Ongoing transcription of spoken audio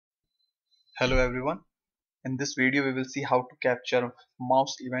Hello everyone. In this video we will see how to capture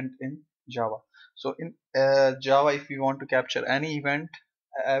mouse event in Java. So in Java, if you want to capture any event,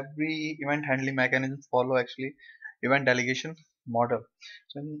 every event handling mechanism follow actually event delegation model.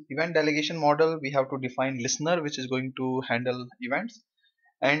 So in event delegation model we have to define listener which is going to handle events,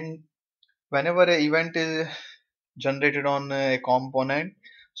 and whenever an event is generated on a component,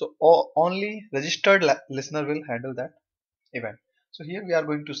 so only registered listener will handle that event. So here we are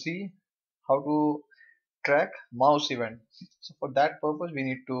going to see how to track mouse event. So for that purpose we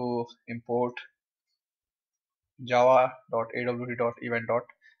need to import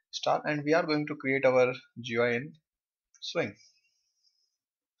java.awt.event.star, and we are going to create our GUI in Swing.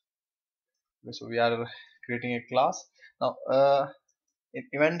 Okay, so we are creating a class now. In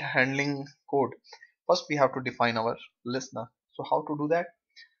event handling code, first we have to define our listener. So how to do that?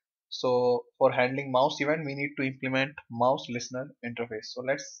 So for handling mouse event we need to implement mouse listener interface. So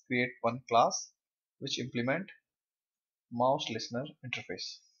let's create one class which implement mouse listener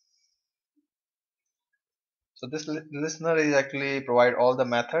interface. So this listener is actually provide all the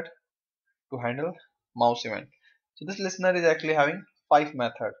method to handle mouse event. So this listener is actually having 5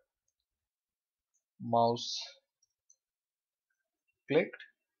 method: mouse clicked,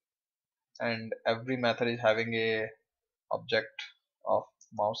 and every method is having a object of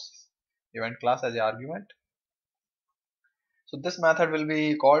mouse event class as a argument. So this method will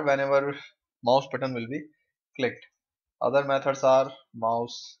be called whenever mouse button will be clicked. Other methods are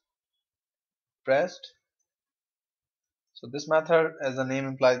mouse pressed. So this method, as the name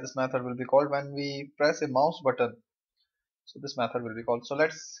implies, this method will be called when we press a mouse button. So this method will be called. So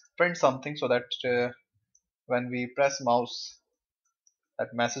let's print something so that when we press mouse,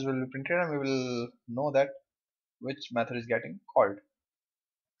 that message will be printed and we will know that which method is getting called.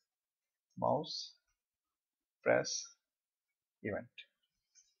 Mouse press event,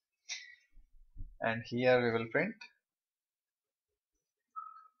 and here we will print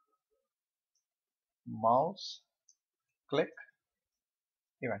mouse click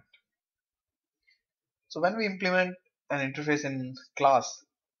event. So when we implement an interface in class,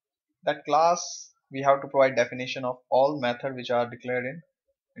 that class we have to provide definition of all method which are declared in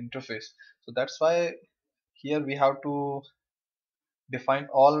interface. So that's why here we have to define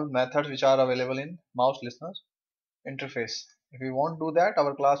all methods which are available in mouse listener interface. If we won't do that,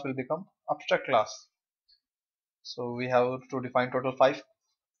 our class will become abstract class. So we have to define total 5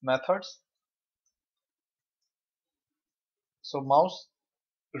 methods. So mouse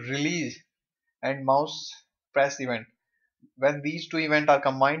release and mouse press event, when these two events are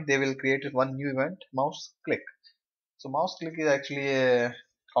combined they will create one new event, mouse click. So mouse click is actually a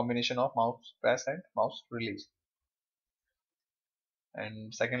combination of mouse press and mouse release,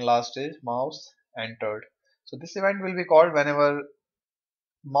 and second last is mouse entered. So this event will be called whenever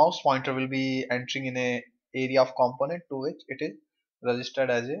mouse pointer will be entering in a area of component to which it is registered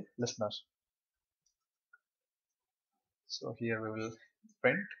as a listener. So here we will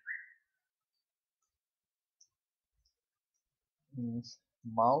print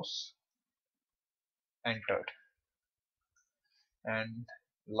mouse entered, and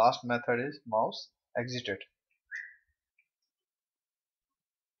last method is mouse exited.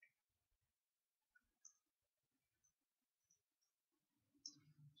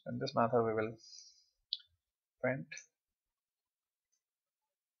 In this method we will print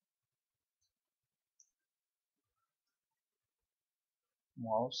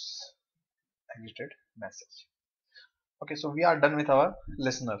mouse exited message. Okay, so we are done with our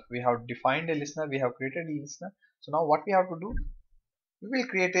listener. We have defined a listener, we have created a listener. So now what we have to do, we will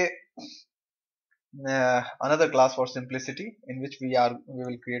create a another class for simplicity, in which we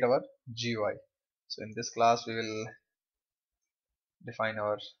will create our GUI. So in this class we will define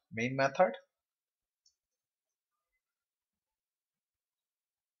our main method,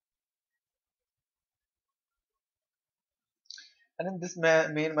 and in this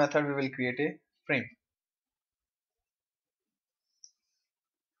main method we will create a frame.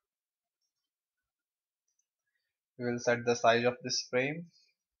 We will set the size of this frame.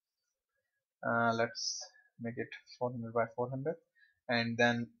 Let's make it 400 by 400, and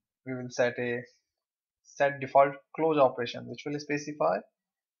then we will set default close operation, which will specify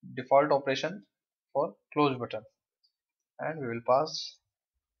default operation for close button, and we will pass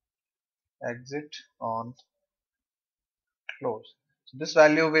exit on close. So this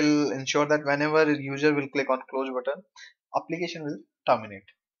value will ensure that whenever a user will click on close button, application will terminate.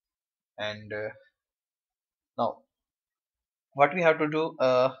 And now what we have to do,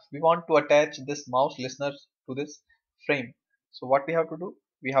 we want to attach this mouse listener to this frame. So what we have to do,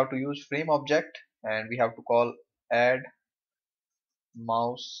 we have to use frame object, and we have to call add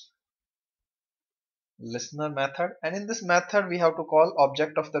mouse listener method, and in this method we have to call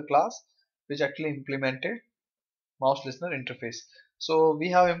object of the class which actually implemented mouse listener interface. So we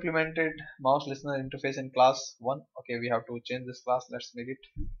have implemented mouse listener interface in class 1. Okay, we have to change this class. Let's make it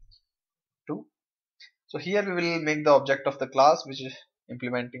 2. So here we will make the object of the class which is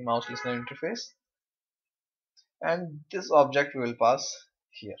implementing mouse listener interface, and this object we will pass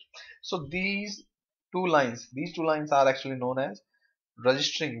here. So these two lines are actually known as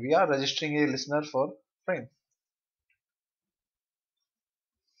registering. We are registering a listener for frame.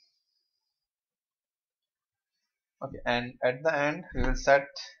 Okay, and at the end we will set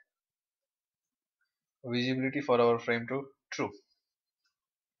visibility for our frame to true.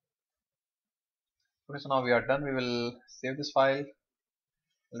 Okay, so now we are done. We will save this file.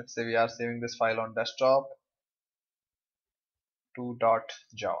 Let's say we are saving this file on desktop to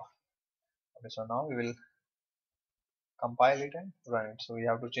 .java. Okay, so now we will compile it and run it. So we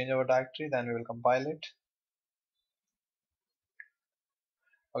have to change our directory, then we will compile it.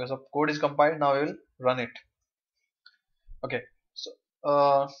 Okay, so code is compiled. Now we will run it. Okay, so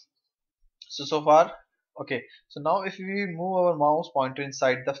uh, so far, okay. So now if we move our mouse pointer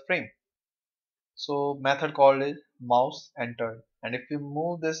inside the frame, so method called is mouseEntered, and if we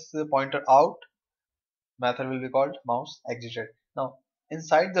move this pointer out, method will be called mouseExited. Now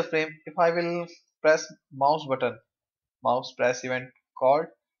inside the frame, if I will press mouse button, mouse press event called,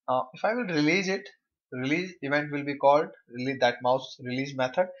 if I will release it, release event will be called release, that mouse release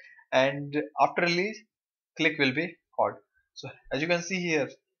method, and after release click will be called. So as you can see here,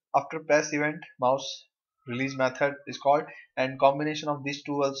 after press event mouse release method is called, and combination of these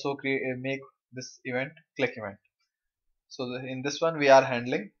two also create make this event click event. So in this one we are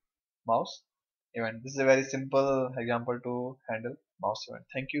handling mouse event. This is a very simple example to handle mouse event.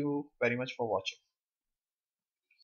 Thank you very much for watching.